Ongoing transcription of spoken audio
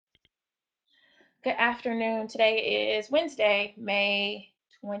Good afternoon. Today is Wednesday, May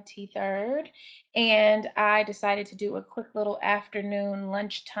 23rd, and I decided to do a quick little afternoon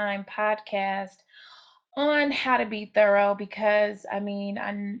lunchtime podcast on how to be thorough because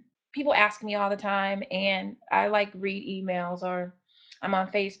people ask me all the time, and I like read emails, or I'm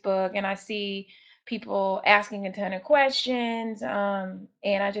on Facebook and I see people asking a ton of questions. And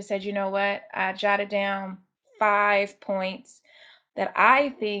I just said, you know what? I jotted down 5 points that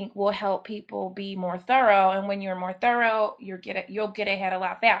I think will help people be more thorough. And when you're more thorough, you'll get ahead a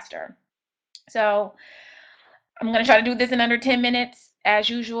lot faster. So I'm going to try to do this in under 10 minutes. As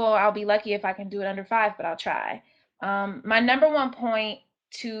usual, I'll be lucky if I can do it under 5, but I'll try. My number one point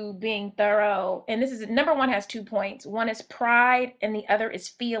to being thorough, and this is number one, has 2 points. One is pride, and the other is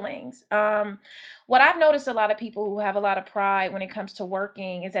feelings. What I've noticed, a lot of people who have a lot of pride when it comes to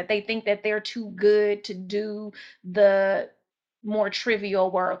working is that they think that they're too good to do the more trivial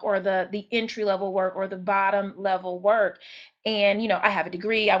work, or the entry level work, or the bottom level work. And I have a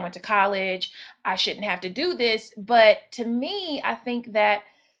degree, I went to college, I shouldn't have to do this. But to me, I think that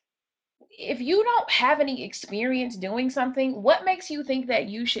if you don't have any experience doing something, what makes you think that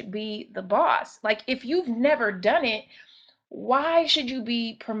you should be the boss? Like, if you've never done it, why should you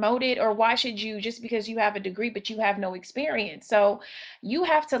be promoted? Or why should you, just because you have a degree but you have no experience? So you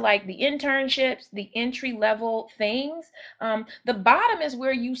have to, like, the internships, the entry level things. The bottom is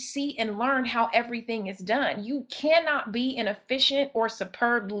where you see and learn how everything is done. You cannot be an efficient or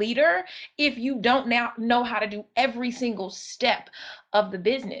superb leader if you don't now know how to do every single step of the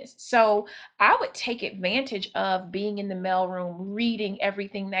business. So I would take advantage of being in the mailroom, reading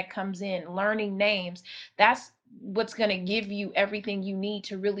everything that comes in, learning names. That's what's going to give you everything you need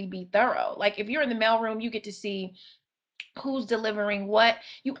to really be thorough. Like, if you're in the mailroom, you get to see who's delivering what.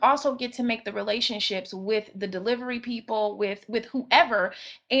 You also get to make the relationships with the delivery people, with whoever.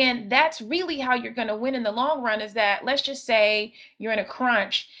 And that's really how you're going to win in the long run. Is that, let's just say you're in a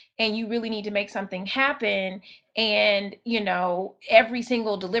crunch and you really need to make something happen, and every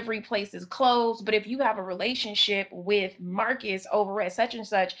single delivery place is closed. But if you have a relationship with Marcus over at such and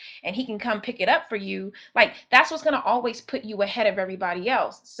such, and he can come pick it up for you, like, that's what's going to always put you ahead of everybody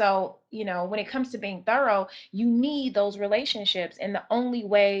else. So when it comes to being thorough, you need those relationships, and the only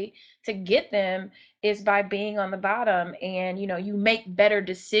way to get them is by being on the bottom. And you make better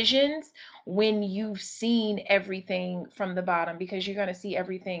decisions when you've seen everything from the bottom, because you're going to see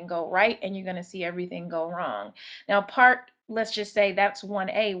everything go right and you're going to see everything go wrong. Now, let's just say that's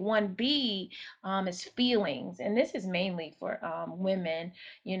 1A. 1B is feelings, and this is mainly for women.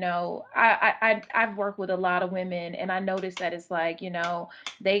 I've worked with a lot of women, and I noticed that it's like,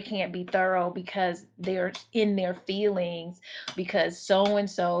 they can't be thorough because they're in their feelings, because so and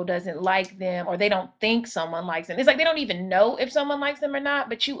so doesn't like them, or they don't think someone likes them. It's like they don't even know if someone likes them or not,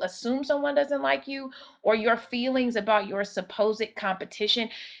 but you assume someone doesn't like you, or your feelings about your supposed competition.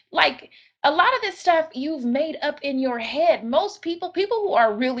 Like, a lot of this stuff you've made up in your head. Most people who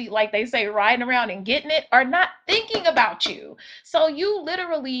are really, like they say, riding around and getting it, are not thinking about you. So you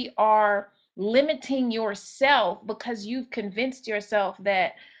literally are limiting yourself because you've convinced yourself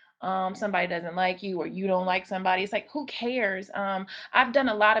that somebody doesn't like you, or you don't like somebody. It's like, who cares? I've done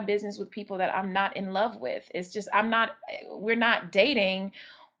a lot of business with people that I'm not in love with. It's just, we're not dating,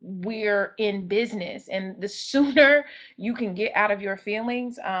 we're in business. And the sooner you can get out of your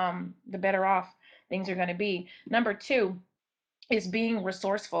feelings, the better off things are going to be. Number two is being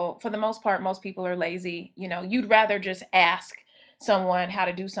resourceful. For the most part, most people are lazy. You'd rather just ask someone how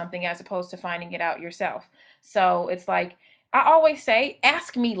to do something as opposed to finding it out yourself. So it's like, I always say,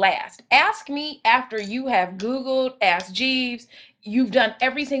 ask me last. Ask me after you have Googled, asked Jeeves, you've done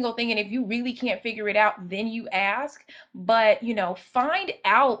every single thing. And if you really can't figure it out, then you ask. But, find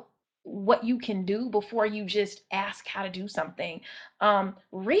out what you can do before you just ask how to do something.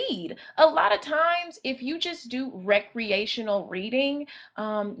 Read. A lot of times, if you just do recreational reading,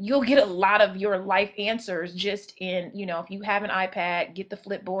 you'll get a lot of your life answers just in, if you have an iPad, get the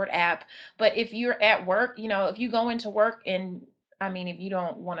Flipboard app. But if you're at work, if you go into work, and if you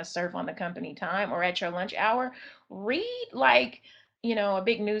don't want to surf on the company time or at your lunch hour, read, like, a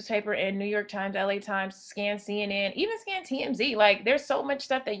big newspaper in New York Times, LA Times, scan CNN, even scan TMZ. Like, there's so much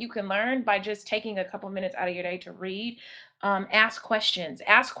stuff that you can learn by just taking a couple minutes out of your day to read. Ask questions.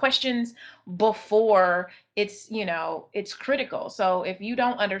 Ask questions before it's critical. So if you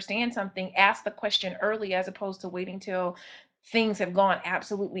don't understand something, ask the question early, as opposed to waiting till things have gone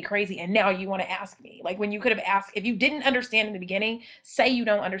absolutely crazy and now you want to ask me, like, when you could have asked. If you didn't understand in the beginning, say you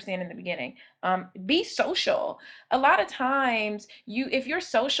don't understand in the beginning. Be social. A lot of times, if you're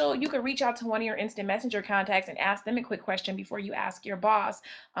social, you could reach out to one of your instant messenger contacts and ask them a quick question before you ask your boss.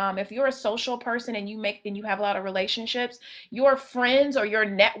 If you're a social person and you have a lot of relationships, your friends or your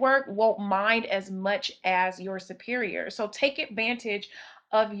network won't mind as much as your superior, so take advantage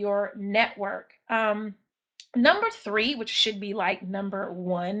of your network. Number three, which should be like number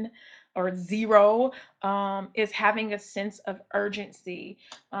one or zero, is having a sense of urgency.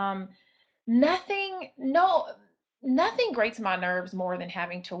 Um, Nothing, no, nothing grates my nerves more than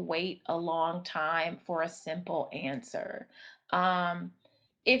having to wait a long time for a simple answer. Um,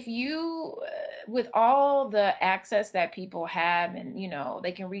 if you, with all the access that people have, and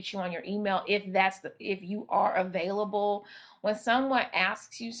they can reach you on your email, if you are available, when someone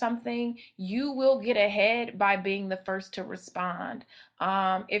asks you something, you will get ahead by being the first to respond.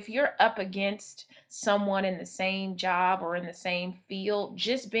 If you're up against someone in the same job or in the same field,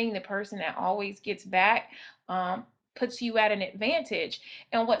 just being the person that always gets back, puts you at an advantage.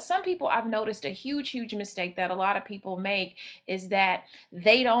 And what some people, I've noticed a huge mistake that a lot of people make, is that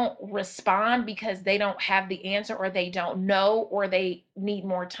they don't respond because they don't have the answer, or they don't know, or they need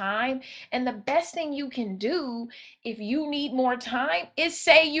more time. And the best thing you can do if you need more time is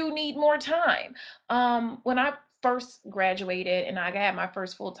say you need more time. When I first graduated and I had my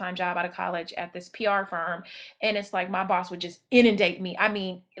first full-time job out of college at this PR firm, and it's like my boss would just inundate me. I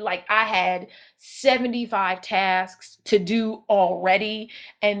mean, like, I had 75 tasks to do already,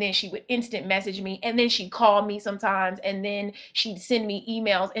 and then she would instant message me, and then she'd call me sometimes, and then she'd send me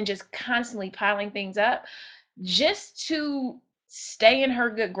emails, and just constantly piling things up just to stay in her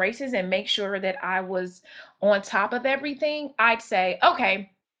good graces and make sure that I was on top of everything. I'd say,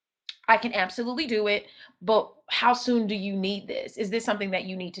 okay, I can absolutely do it, but how soon do you need this? Is this something that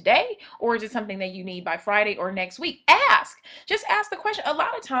you need today, or is it something that you need by Friday or next week? Just ask the question. A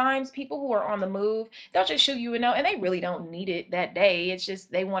lot of times, people who are on the move, they'll just shoot you a note, and they really don't need it that day. It's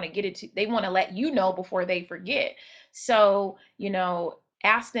just they want to they want to let you know before they forget. So,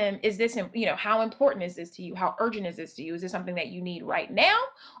 ask them, is this, how important is this to you? How urgent is this to you? Is this something that you need right now,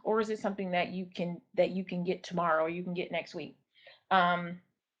 or is it something that you can get tomorrow, or you can get next week? Um,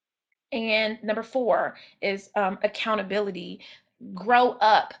 and number four is accountability. Grow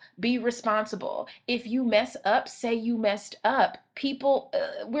up, be responsible. If you mess up, say you messed up. People,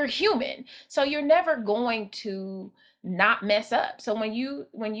 we're human, so you're never going to not mess up. So when you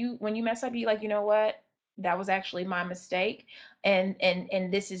mess up, you like, you know what? That was actually my mistake, and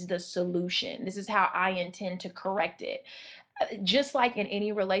this is the solution. This is how I intend to correct it. Just like in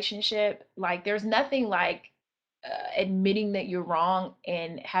any relationship, like, there's nothing like admitting that you're wrong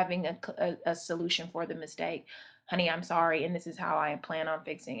and having a solution for the mistake. Honey, I'm sorry, and this is how I plan on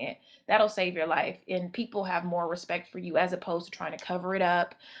fixing it. That'll save your life, and people have more respect for you, as opposed to trying to cover it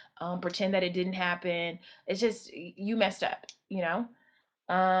up, pretend that it didn't happen. It's just, you messed up,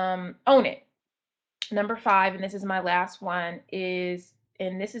 own it. Number five, and this is my last one, is,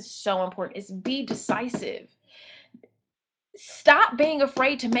 and this is so important, is be decisive. Stop being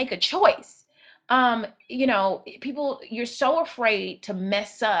afraid to make a choice. People, you're so afraid to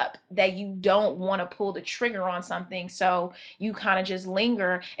mess up that you don't want to pull the trigger on something, so you kind of just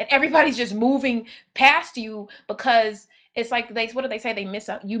linger, and everybody's just moving past you, because it's like, what do they say,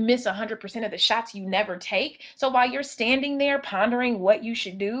 you miss 100% of the shots you never take. So while you're standing there pondering what you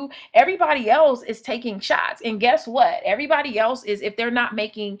should do, everybody else is taking shots, and guess what? Everybody else is, if they're not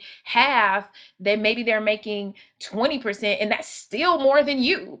making half, then maybe they're making 20%, and that's still more than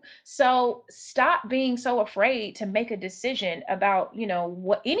you. So stop being so afraid to make a decision about,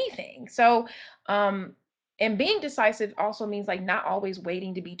 what, anything. So, and being decisive also means, like, not always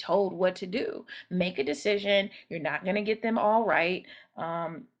waiting to be told what to do. Make a decision. You're not going to get them all right.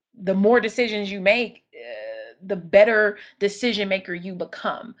 The more decisions you make, the better decision maker you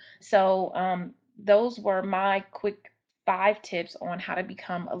become. So, those were my quick 5 tips on how to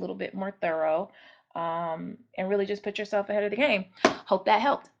become a little bit more thorough, and really just put yourself ahead of the game. Hope that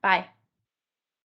helped. Bye.